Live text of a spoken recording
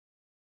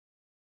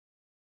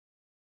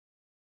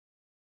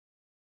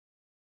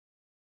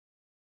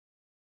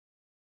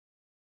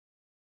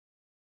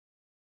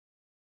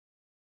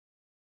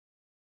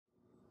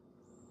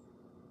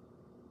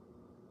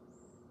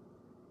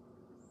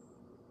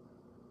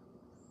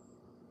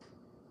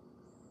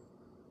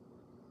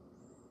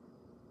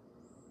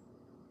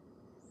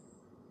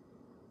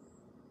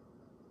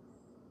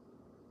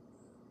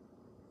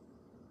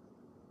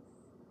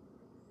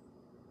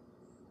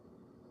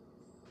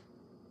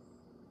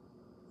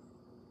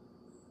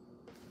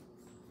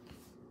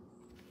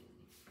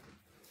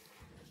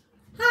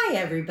Hi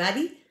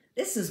everybody,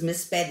 this is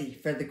Miss Betty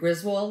for the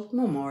Griswold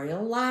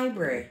Memorial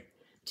Library.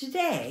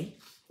 Today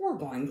we're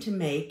going to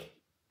make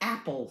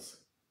apples.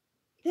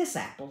 This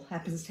apple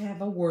happens to have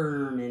a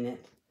worm in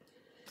it.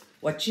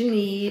 What you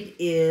need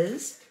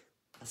is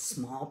a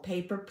small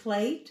paper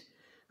plate.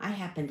 I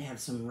happen to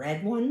have some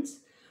red ones,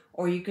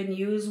 or you can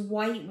use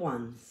white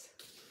ones.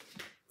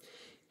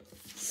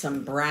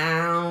 Some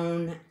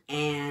brown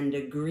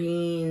and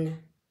green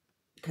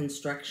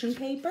construction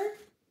paper.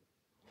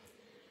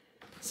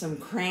 Some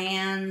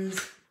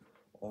crayons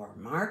or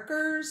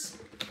markers,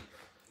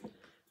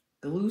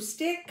 glue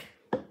stick,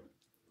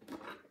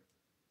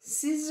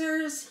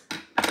 scissors,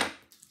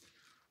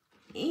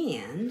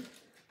 and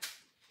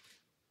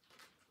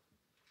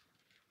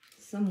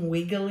some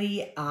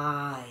wiggly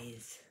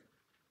eyes.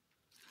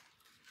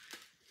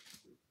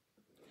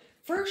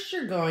 First,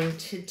 you're going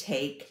to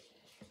take,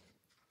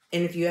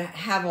 and if you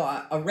have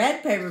a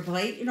red paper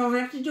plate, you don't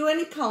have to do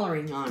any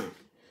coloring on it.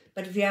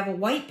 But if you have a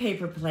white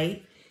paper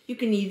plate, you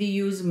can either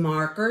use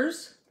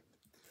markers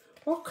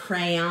or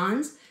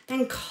crayons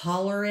and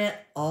color it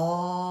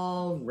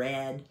all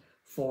red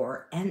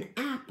for an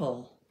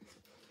apple.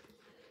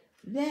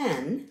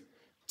 Then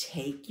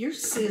take your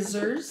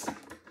scissors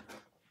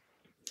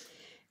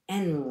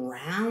and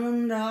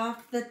round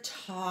off the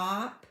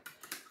top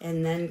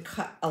and then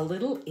cut a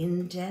little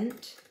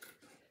indent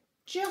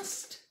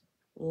just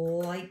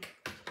like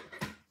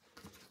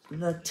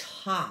the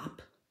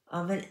top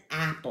of an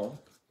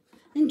apple.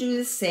 And do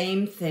the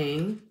same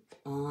thing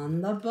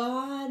on the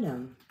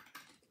bottom.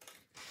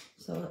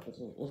 So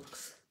it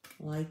looks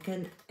like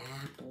an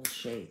apple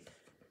shape.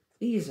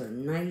 These are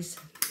nice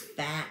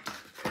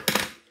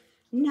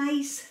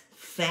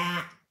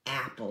fat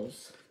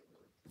apples.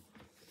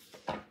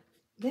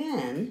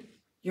 Then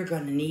you're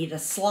going to need a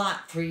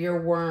slot for your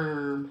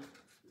worm.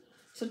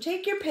 So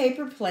take your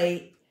paper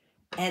plate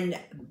and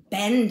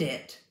bend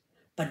it,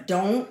 but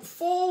don't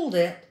fold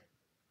it.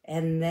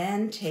 And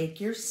then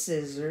take your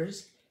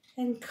scissors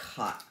and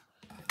cut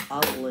a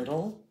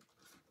little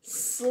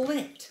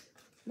slit.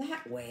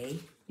 That way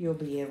you'll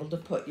be able to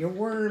put your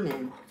worm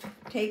in.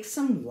 Take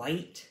some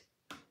white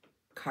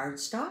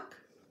cardstock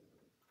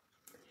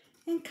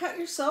and cut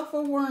yourself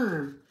a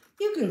worm.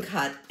 You can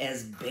cut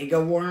as big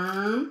a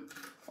worm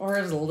or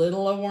as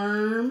little a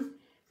worm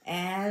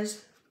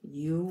as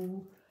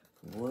you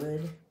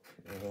would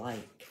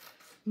like.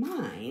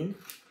 Mine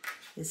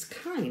is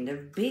kind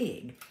of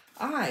big.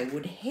 I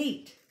would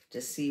hate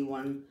to see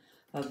one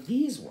of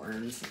these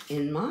worms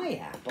in my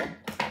apple.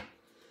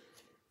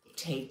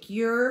 Take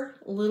your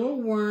little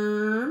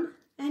worm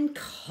and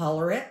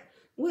color it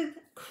with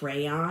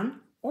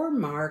crayon or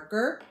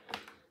marker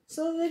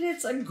so that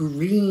it's a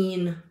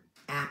green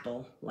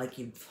apple like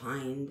you'd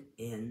find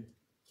in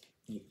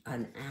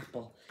an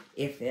apple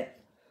if it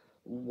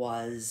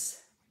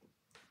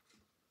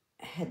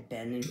had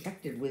been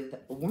infected with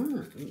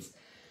worms.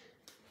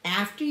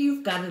 After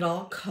you've got it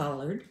all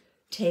colored,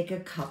 take a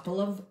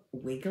couple of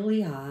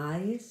wiggly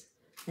eyes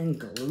and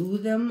glue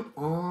them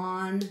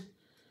on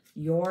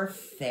your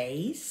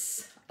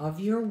face of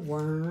your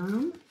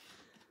worm.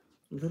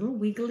 Little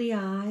wiggly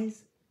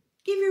eyes.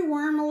 Give your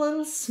worm a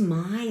little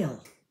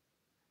smile.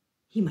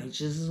 He might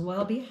just as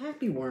well be a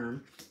happy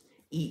worm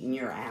eating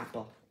your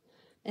apple.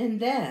 And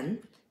then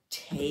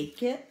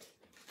take it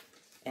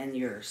and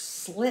your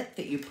slit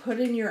that you put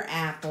in your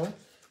apple,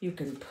 you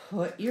can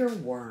put your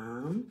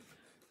worm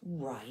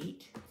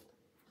right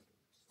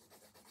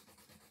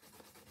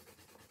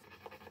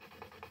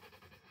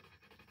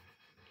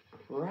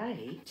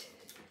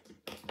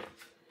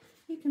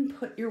you can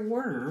put your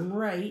worm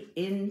right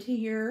into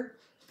your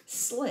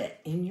slit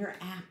in your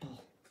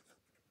apple.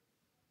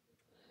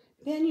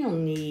 Then you'll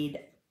need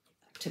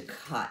to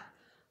cut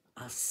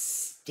a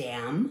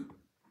stem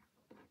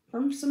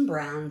from some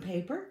brown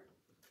paper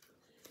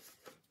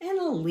and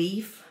a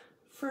leaf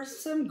for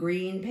some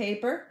green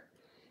paper,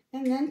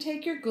 and then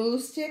take your glue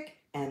stick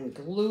and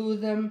glue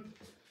them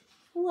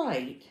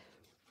right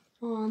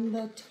on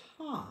the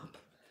top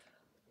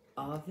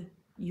of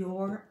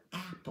your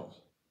apple.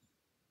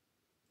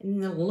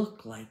 And it'll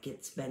look like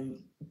it's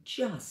been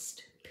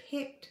just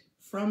picked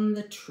from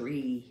the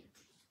tree.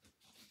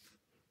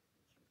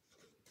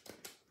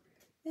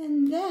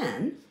 And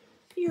then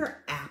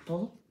your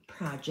apple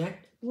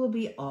project will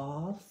be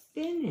all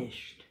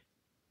finished.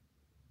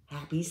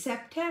 Happy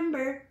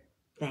September!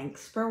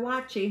 Thanks for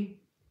watching.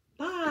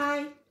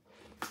 Bye!